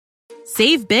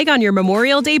Save big on your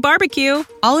Memorial Day barbecue,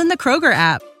 all in the Kroger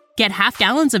app. Get half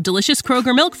gallons of delicious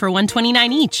Kroger milk for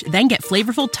 $1.29 each. Then get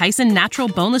flavorful Tyson natural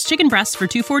boneless chicken breasts for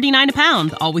 $2.49 a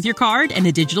pound, all with your card and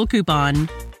a digital coupon.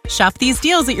 Shop these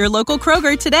deals at your local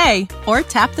Kroger today, or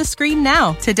tap the screen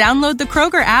now to download the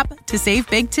Kroger app to save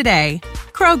big today.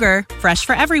 Kroger, fresh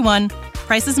for everyone.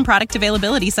 Prices and product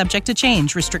availability subject to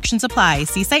change. Restrictions apply.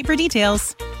 See site for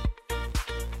details.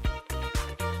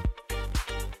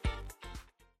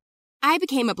 I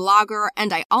became a blogger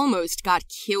and I almost got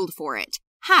killed for it.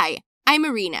 Hi, I'm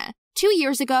Marina. 2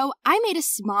 years ago, I made a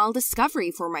small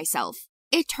discovery for myself.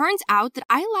 It turns out that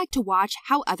I like to watch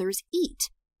how others eat.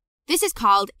 This is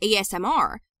called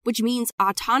ASMR, which means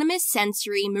Autonomous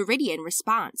Sensory Meridian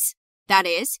Response. That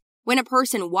is, when a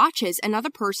person watches another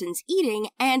person's eating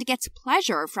and gets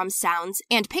pleasure from sounds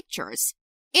and pictures.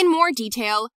 In more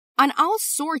detail, on all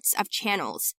sorts of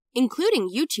channels, including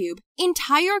YouTube,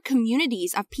 entire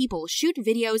communities of people shoot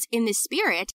videos in this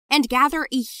spirit and gather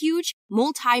a huge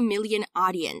multi-million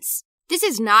audience. This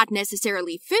is not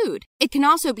necessarily food. It can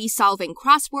also be solving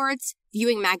crosswords,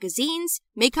 viewing magazines,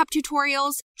 makeup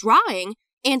tutorials, drawing,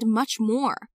 and much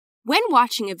more. When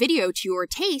watching a video to your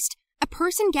taste, a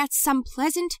person gets some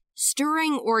pleasant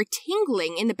stirring or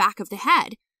tingling in the back of the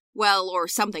head. Well, or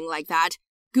something like that.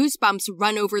 Goosebumps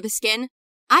run over the skin.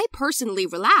 I personally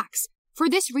relax. For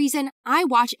this reason, I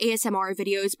watch ASMR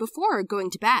videos before going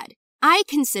to bed. I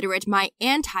consider it my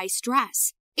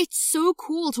anti-stress. It's so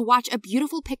cool to watch a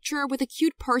beautiful picture with a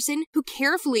cute person who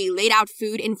carefully laid out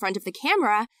food in front of the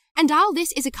camera, and all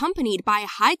this is accompanied by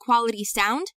high-quality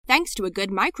sound thanks to a good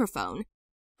microphone.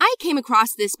 I came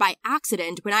across this by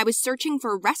accident when I was searching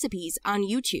for recipes on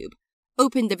YouTube,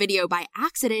 opened the video by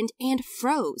accident, and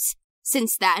froze.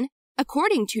 Since then,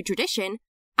 according to tradition,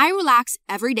 I relax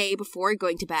every day before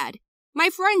going to bed. My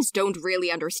friends don't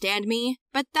really understand me,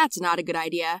 but that's not a good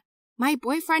idea. My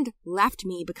boyfriend left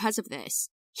me because of this.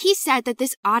 He said that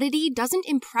this oddity doesn't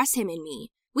impress him in me.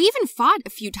 We even fought a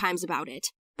few times about it.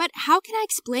 But how can I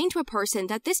explain to a person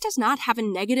that this does not have a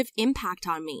negative impact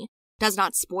on me, does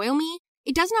not spoil me,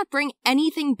 it does not bring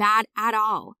anything bad at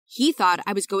all? He thought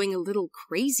I was going a little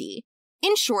crazy.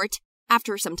 In short,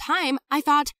 after some time, I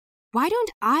thought, why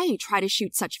don't I try to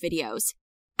shoot such videos?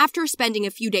 After spending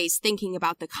a few days thinking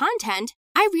about the content,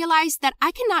 I realized that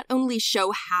I can not only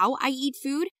show how I eat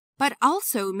food, but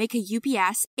also make a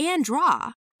UPS and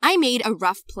draw. I made a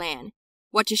rough plan.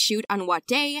 What to shoot on what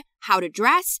day, how to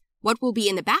dress, what will be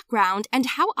in the background, and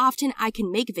how often I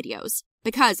can make videos,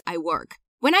 because I work.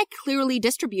 When I clearly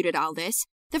distributed all this,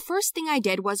 the first thing I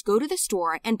did was go to the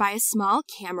store and buy a small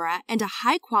camera and a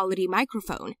high-quality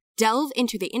microphone, delve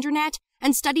into the internet,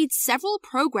 and studied several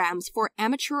programs for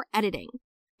amateur editing.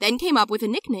 Then came up with a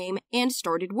nickname and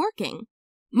started working.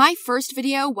 My first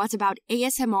video was about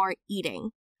ASMR eating.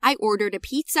 I ordered a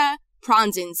pizza,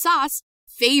 prawns in sauce,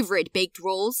 favorite baked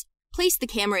rolls, placed the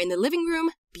camera in the living room,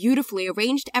 beautifully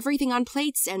arranged everything on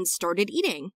plates, and started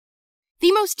eating.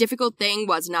 The most difficult thing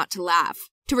was not to laugh,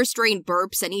 to restrain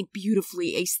burps and eat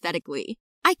beautifully aesthetically.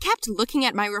 I kept looking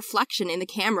at my reflection in the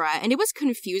camera and it was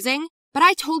confusing, but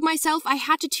I told myself I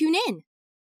had to tune in.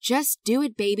 Just do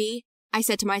it, baby, I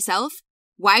said to myself,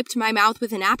 wiped my mouth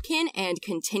with a napkin, and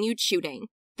continued shooting.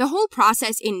 The whole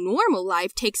process in normal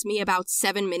life takes me about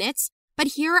 7 minutes,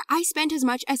 but here I spent as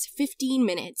much as 15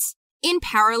 minutes. In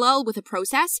parallel with the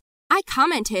process, I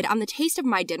commented on the taste of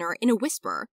my dinner in a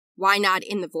whisper. Why not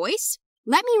in the voice?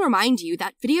 Let me remind you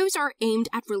that videos are aimed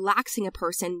at relaxing a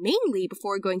person mainly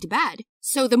before going to bed.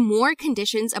 So the more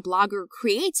conditions a blogger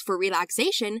creates for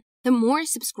relaxation, the more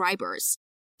subscribers.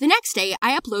 The next day,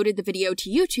 I uploaded the video to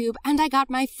YouTube and I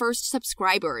got my first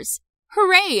subscribers.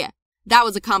 Hooray! That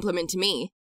was a compliment to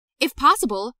me. If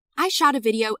possible, I shot a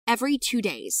video every 2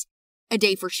 days. A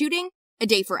day for shooting, a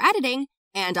day for editing,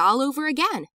 and all over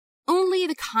again. Only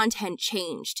the content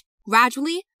changed.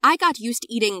 Gradually, I got used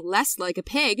to eating less like a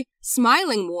pig,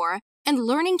 smiling more, and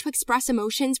learning to express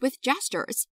emotions with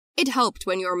gestures. It helped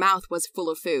when your mouth was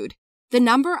full of food. The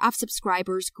number of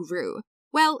subscribers grew.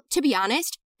 Well, to be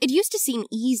honest, it used to seem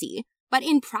easy, but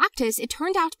in practice it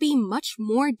turned out to be much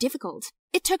more difficult.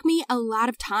 It took me a lot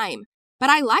of time,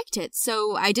 but I liked it,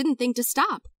 so I didn't think to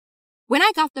stop. When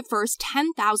I got the first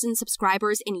 10,000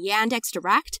 subscribers in Yandex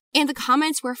Direct, and the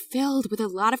comments were filled with a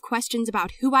lot of questions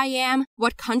about who I am,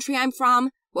 what country I'm from,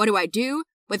 what do I do,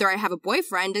 whether I have a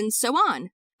boyfriend, and so on.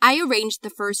 I arranged the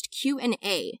first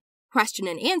Q&A, question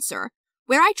and answer,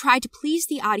 where I tried to please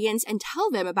the audience and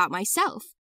tell them about myself.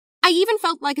 I even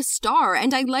felt like a star,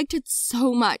 and I liked it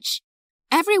so much.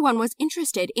 Everyone was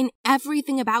interested in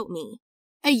everything about me.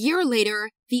 A year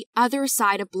later, the other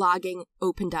side of blogging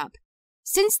opened up.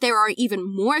 Since there are even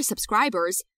more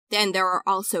subscribers, Then there are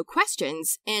also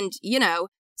questions, and,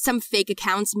 some fake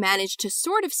accounts managed to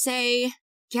sort of say,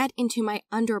 get into my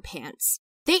underpants.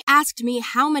 They asked me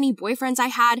how many boyfriends I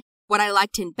had, what I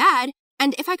liked in bed,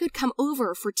 and if I could come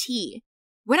over for tea.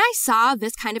 When I saw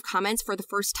this kind of comments for the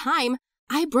first time,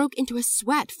 I broke into a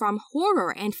sweat from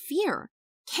horror and fear.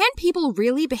 Can people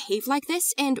really behave like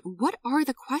this, and what are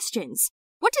the questions?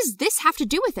 What does this have to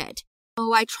do with it?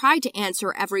 Oh, I tried to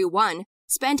answer every one,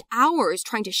 spent hours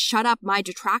trying to shut up my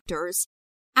detractors.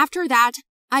 After that,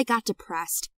 I got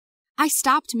depressed. I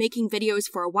stopped making videos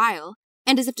for a while,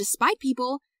 and as if to spite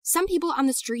people, some people on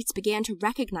the streets began to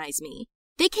recognize me.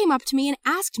 They came up to me and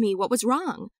asked me what was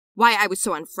wrong, why I was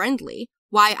so unfriendly,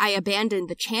 why I abandoned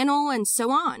the channel, and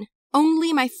so on.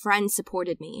 Only my friends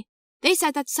supported me. They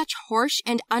said that such harsh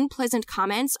and unpleasant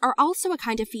comments are also a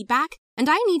kind of feedback, and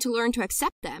I need to learn to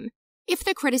accept them. If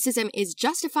the criticism is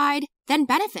justified, then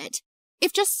benefit.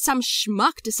 If just some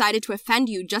schmuck decided to offend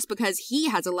you just because he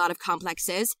has a lot of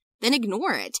complexes, then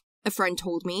ignore it, a friend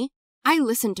told me. I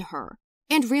listened to her.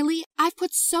 And really, I've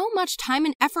put so much time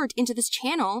and effort into this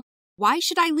channel, why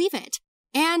should I leave it?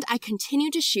 And I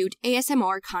continued to shoot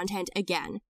ASMR content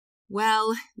again.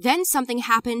 Well, then something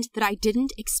happened that I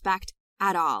didn't expect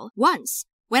at all. Once,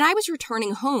 when I was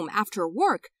returning home after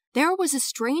work, there was a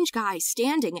strange guy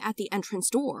standing at the entrance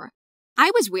door.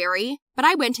 I was wary, but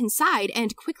I went inside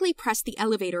and quickly pressed the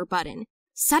elevator button.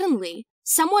 Suddenly,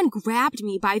 someone grabbed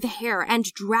me by the hair and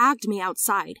dragged me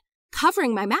outside,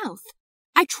 covering my mouth.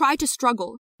 I tried to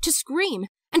struggle, to scream,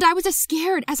 and I was as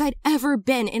scared as I'd ever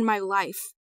been in my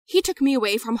life. He took me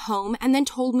away from home and then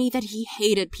told me that he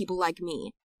hated people like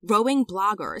me, rowing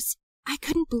bloggers. I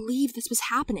couldn't believe this was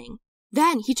happening.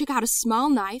 Then he took out a small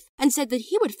knife and said that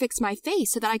he would fix my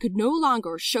face so that I could no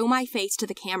longer show my face to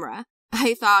the camera.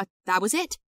 I thought that was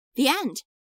it. The end.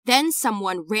 Then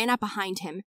someone ran up behind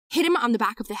him, hit him on the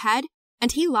back of the head,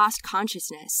 and he lost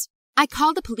consciousness. I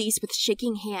called the police with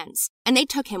shaking hands, and they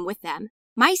took him with them.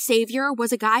 My savior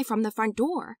was a guy from the front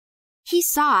door. He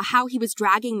saw how he was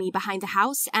dragging me behind the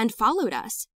house and followed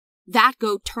us. That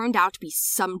goat turned out to be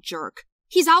some jerk.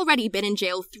 He's already been in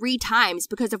jail 3 times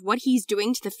because of what he's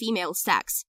doing to the female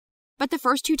sex. But the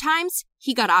first 2 times,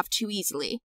 he got off too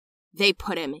easily. They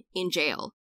put him in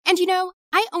jail. And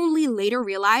I only later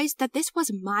realized that this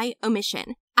was my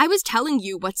omission. I was telling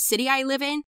you what city I live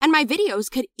in, and my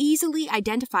videos could easily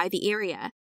identify the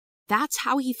area. That's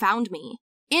how he found me.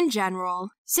 In general,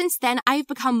 since then I've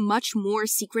become much more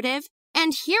secretive,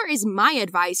 and here is my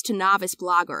advice to novice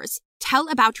bloggers. Tell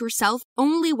about yourself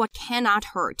only what cannot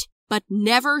hurt, but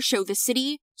never show the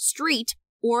city, street,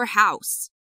 or house.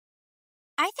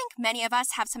 I think many of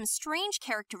us have some strange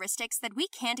characteristics that we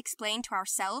can't explain to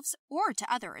ourselves or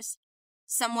to others.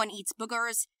 Someone eats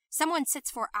boogers, someone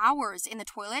sits for hours in the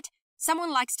toilet,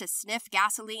 someone likes to sniff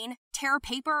gasoline, tear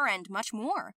paper, and much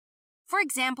more. For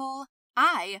example,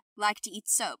 I like to eat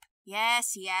soap.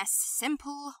 Yes,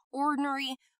 simple,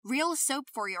 ordinary, real soap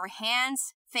for your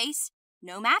hands, face,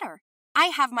 no matter. I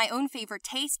have my own favorite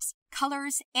tastes,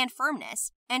 colors, and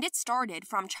firmness, and it started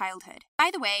from childhood.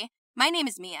 By the way, my name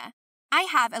is Mia. I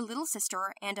have a little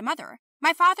sister and a mother.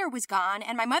 My father was gone,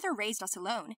 and my mother raised us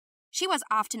alone. She was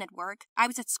often at work, I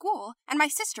was at school, and my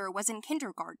sister was in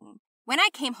kindergarten. When I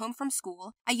came home from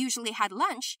school, I usually had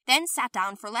lunch, then sat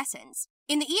down for lessons.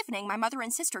 In the evening, my mother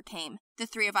and sister came. The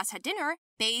 3 of us had dinner,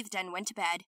 bathed, and went to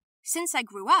bed. Since I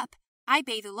grew up, I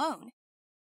bathe alone.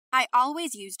 I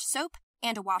always used soap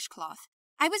and a washcloth.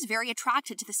 I was very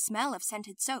attracted to the smell of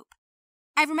scented soap.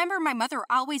 I remember my mother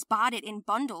always bought it in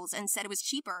bundles and said it was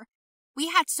cheaper. We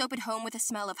had soap at home with a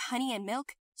smell of honey and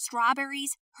milk,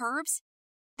 strawberries, herbs.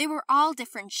 They were all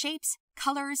different shapes,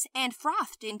 colors, and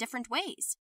frothed in different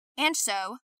ways. And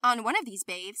so, on one of these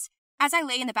bathes, as I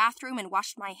lay in the bathroom and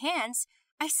washed my hands,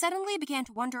 I suddenly began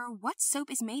to wonder what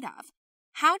soap is made of.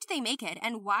 How do they make it,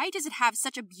 and why does it have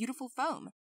such a beautiful foam?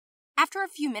 After a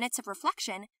few minutes of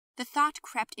reflection, the thought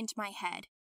crept into my head.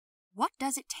 What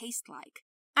does it taste like?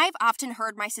 I've often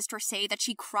heard my sister say that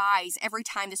she cries every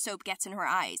time the soap gets in her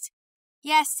eyes.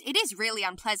 Yes, it is really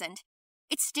unpleasant.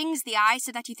 It stings the eye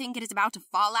so that you think it is about to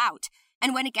fall out,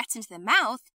 and when it gets into the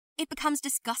mouth, it becomes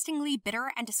disgustingly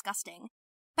bitter and disgusting.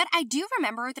 But I do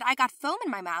remember that I got foam in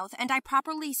my mouth and I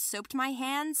properly soaped my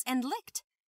hands and licked.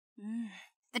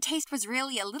 The taste was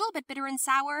really a little bit bitter and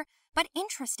sour, but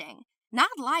interesting,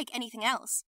 not like anything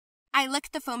else. I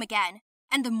licked the foam again,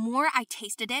 and the more I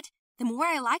tasted it, the more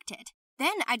I liked it.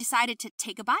 Then I decided to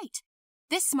take a bite.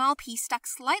 This small piece stuck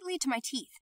slightly to my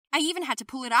teeth. I even had to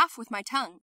pull it off with my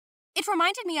tongue. It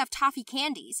reminded me of toffee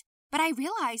candies, but I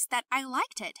realized that I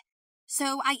liked it.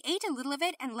 So I ate a little of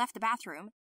it and left the bathroom.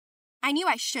 I knew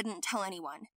I shouldn't tell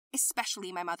anyone,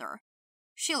 especially my mother.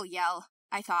 She'll yell,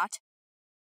 I thought.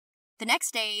 The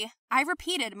next day, I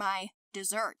repeated my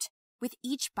dessert. With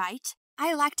each bite,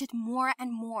 I liked it more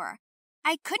and more.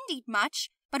 I couldn't eat much,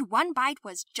 but one bite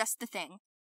was just the thing.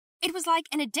 It was like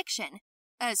an addiction,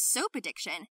 a soap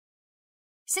addiction.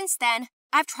 Since then,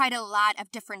 I've tried a lot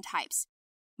of different types.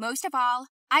 Most of all,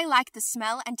 I like the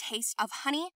smell and taste of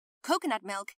honey, coconut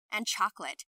milk, and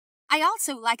chocolate. I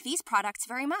also like these products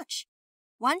very much.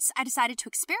 Once I decided to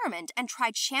experiment and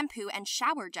tried shampoo and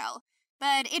shower gel,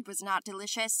 but it was not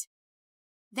delicious.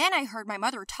 Then I heard my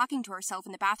mother talking to herself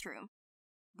in the bathroom.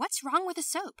 What's wrong with the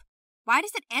soap? Why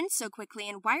does it end so quickly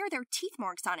and why are there teeth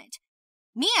marks on it?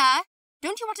 Mia,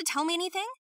 don't you want to tell me anything?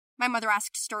 My mother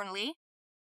asked sternly.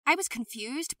 I was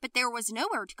confused, but there was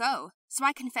nowhere to go, so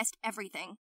I confessed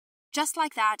everything. Just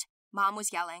like that, Mom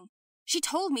was yelling. She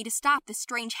told me to stop this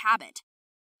strange habit.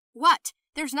 What?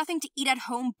 There's nothing to eat at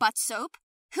home but soap?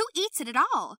 Who eats it at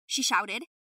all? She shouted.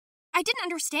 I didn't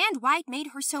understand why it made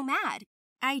her so mad.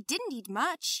 I didn't eat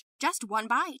much, just one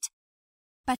bite.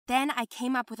 But then I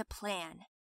came up with a plan.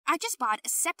 I just bought a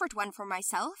separate one for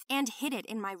myself and hid it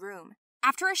in my room.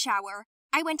 After a shower,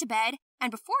 I went to bed, and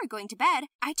before going to bed,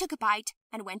 I took a bite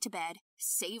and went to bed,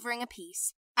 savoring a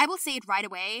piece. I will say it right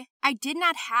away, I did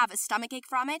not have a stomachache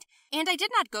from it, and I did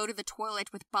not go to the toilet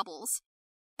with bubbles.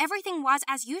 Everything was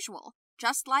as usual,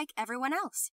 just like everyone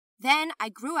else. Then I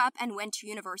grew up and went to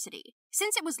university.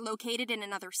 Since it was located in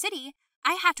another city,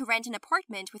 I had to rent an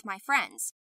apartment with my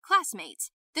friends,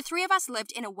 classmates. The three of us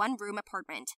lived in a one-room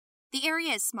apartment. The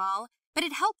area is small, but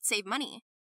it helped save money.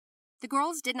 The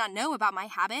girls did not know about my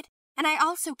habit, and I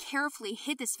also carefully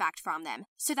hid this fact from them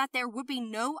so that there would be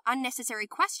no unnecessary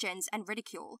questions and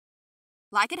ridicule.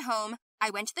 Like at home, I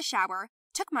went to the shower,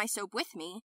 took my soap with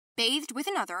me, bathed with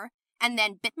another, and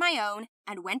then bit my own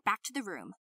and went back to the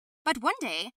room. But one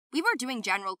day, we were doing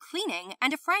general cleaning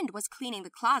and a friend was cleaning the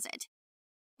closet.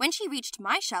 When she reached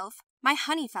my shelf, my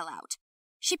honey fell out.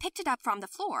 She picked it up from the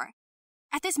floor.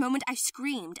 At this moment, I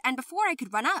screamed, and before I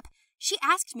could run up, she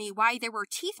asked me why there were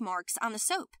teeth marks on the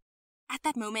soap. At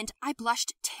that moment, I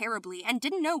blushed terribly and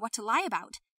didn't know what to lie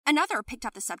about. Another picked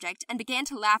up the subject and began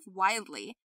to laugh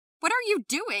wildly. What are you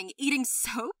doing, eating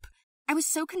soap? I was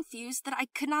so confused that I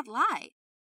could not lie.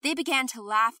 They began to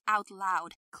laugh out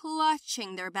loud,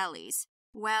 clutching their bellies.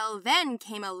 Well, then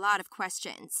came a lot of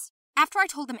questions. After I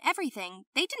told them everything,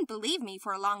 they didn't believe me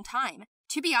for a long time.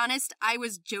 To be honest, I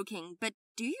was joking, but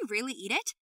do you really eat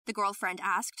it? The girlfriend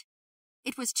asked.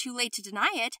 It was too late to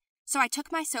deny it, so I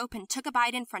took my soap and took a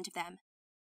bite in front of them.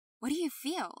 What do you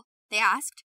feel? They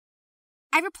asked.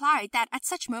 I replied that at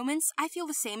such moments, I feel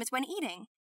the same as when eating.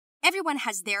 Everyone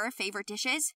has their favorite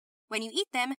dishes. When you eat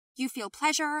them, you feel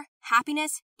pleasure,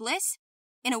 happiness, bliss.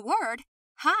 In a word,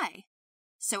 high.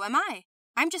 So am I.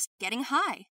 I'm just getting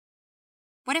high.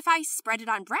 What if I spread it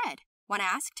on bread? One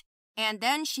asked. And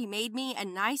then she made me a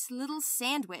nice little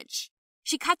sandwich.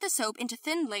 She cut the soap into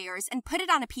thin layers and put it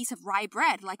on a piece of rye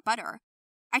bread like butter.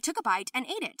 I took a bite and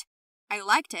ate it. I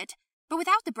liked it, but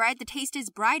without the bread the taste is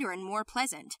brighter and more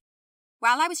pleasant.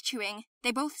 While I was chewing,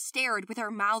 they both stared with their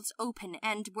mouths open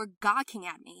and were gawking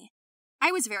at me.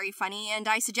 I was very funny and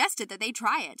I suggested that they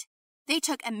try it. They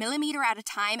took a millimeter at a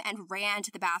time and ran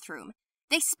to the bathroom.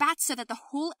 They spat so that the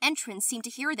whole entrance seemed to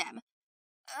hear them.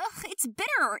 Ugh, it's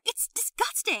bitter! It's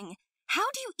disgusting! How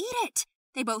do you eat it?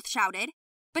 They both shouted.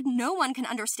 But no one can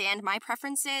understand my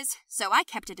preferences, so I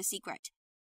kept it a secret.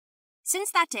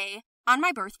 Since that day, on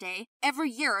my birthday,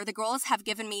 every year the girls have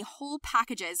given me whole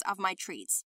packages of my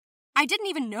treats. I didn't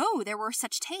even know there were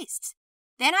such tastes.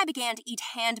 Then I began to eat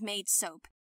handmade soap.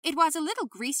 It was a little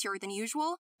greasier than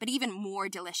usual, but even more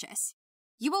delicious.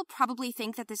 You will probably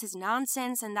think that this is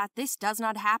nonsense and that this does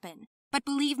not happen. But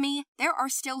believe me, there are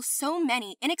still so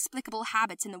many inexplicable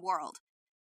habits in the world.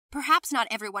 Perhaps not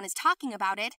everyone is talking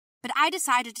about it, but I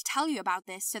decided to tell you about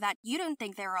this so that you don't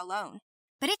think they're alone.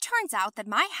 But it turns out that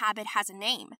my habit has a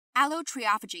name,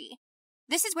 allotriophagy.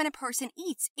 This is when a person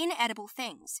eats inedible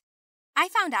things. I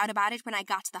found out about it when I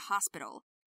got to the hospital.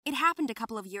 It happened a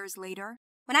couple of years later,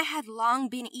 when I had long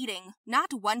been eating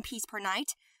not one piece per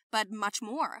night, but much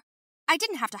more. I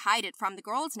didn't have to hide it from the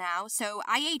girls now, so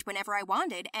I ate whenever I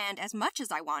wanted and as much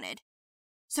as I wanted.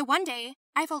 So one day,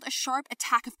 I felt a sharp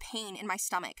attack of pain in my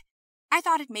stomach. I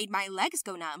thought it made my legs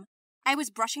go numb. I was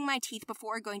brushing my teeth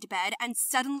before going to bed and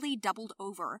suddenly doubled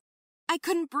over. I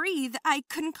couldn't breathe. I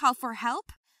couldn't call for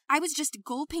help. I was just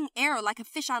gulping air like a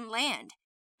fish on land.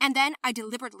 And then I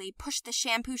deliberately pushed the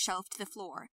shampoo shelf to the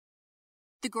floor.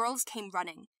 The girls came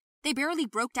running. They barely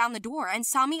broke down the door and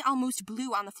saw me almost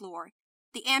blue on the floor.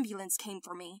 The ambulance came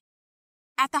for me.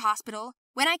 At the hospital,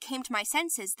 when I came to my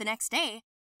senses the next day,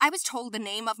 I was told the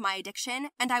name of my addiction,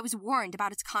 and I was warned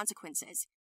about its consequences.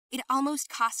 It almost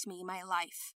cost me my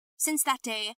life. Since that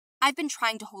day, I've been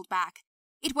trying to hold back.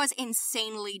 It was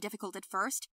insanely difficult at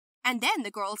first, and then the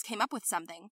girls came up with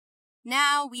something.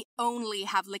 Now we only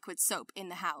have liquid soap in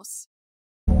the house.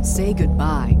 Say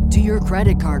goodbye to your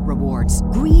credit card rewards.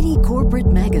 Greedy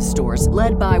corporate mega stores,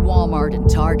 led by Walmart and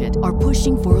Target, are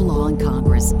pushing for a law in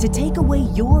Congress to take away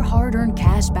your hard-earned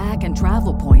cash back and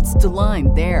travel points to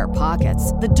line their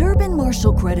pockets. The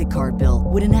Durbin-Marshall credit card bill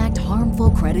would enact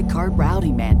harmful credit card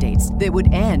routing mandates that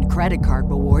would end credit card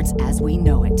rewards as we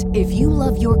know it. If you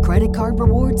love your credit card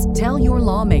rewards, tell your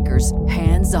lawmakers,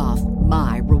 hands off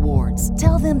my rewards.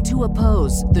 Tell them to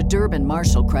oppose the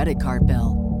Durbin-Marshall credit card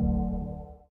bill.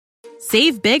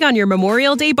 Save big on your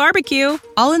Memorial Day barbecue,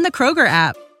 all in the Kroger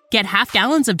app. Get half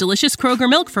gallons of delicious Kroger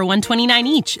milk for $1.29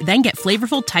 each. Then get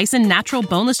flavorful Tyson natural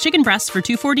boneless chicken breasts for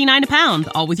 $2.49 a pound,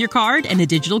 all with your card and a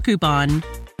digital coupon.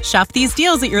 Shop these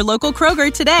deals at your local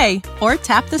Kroger today, or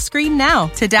tap the screen now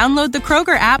to download the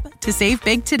Kroger app to save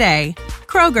big today.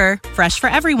 Kroger, fresh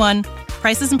for everyone.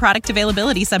 Prices and product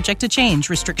availability subject to change.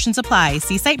 Restrictions apply.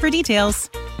 See site for details.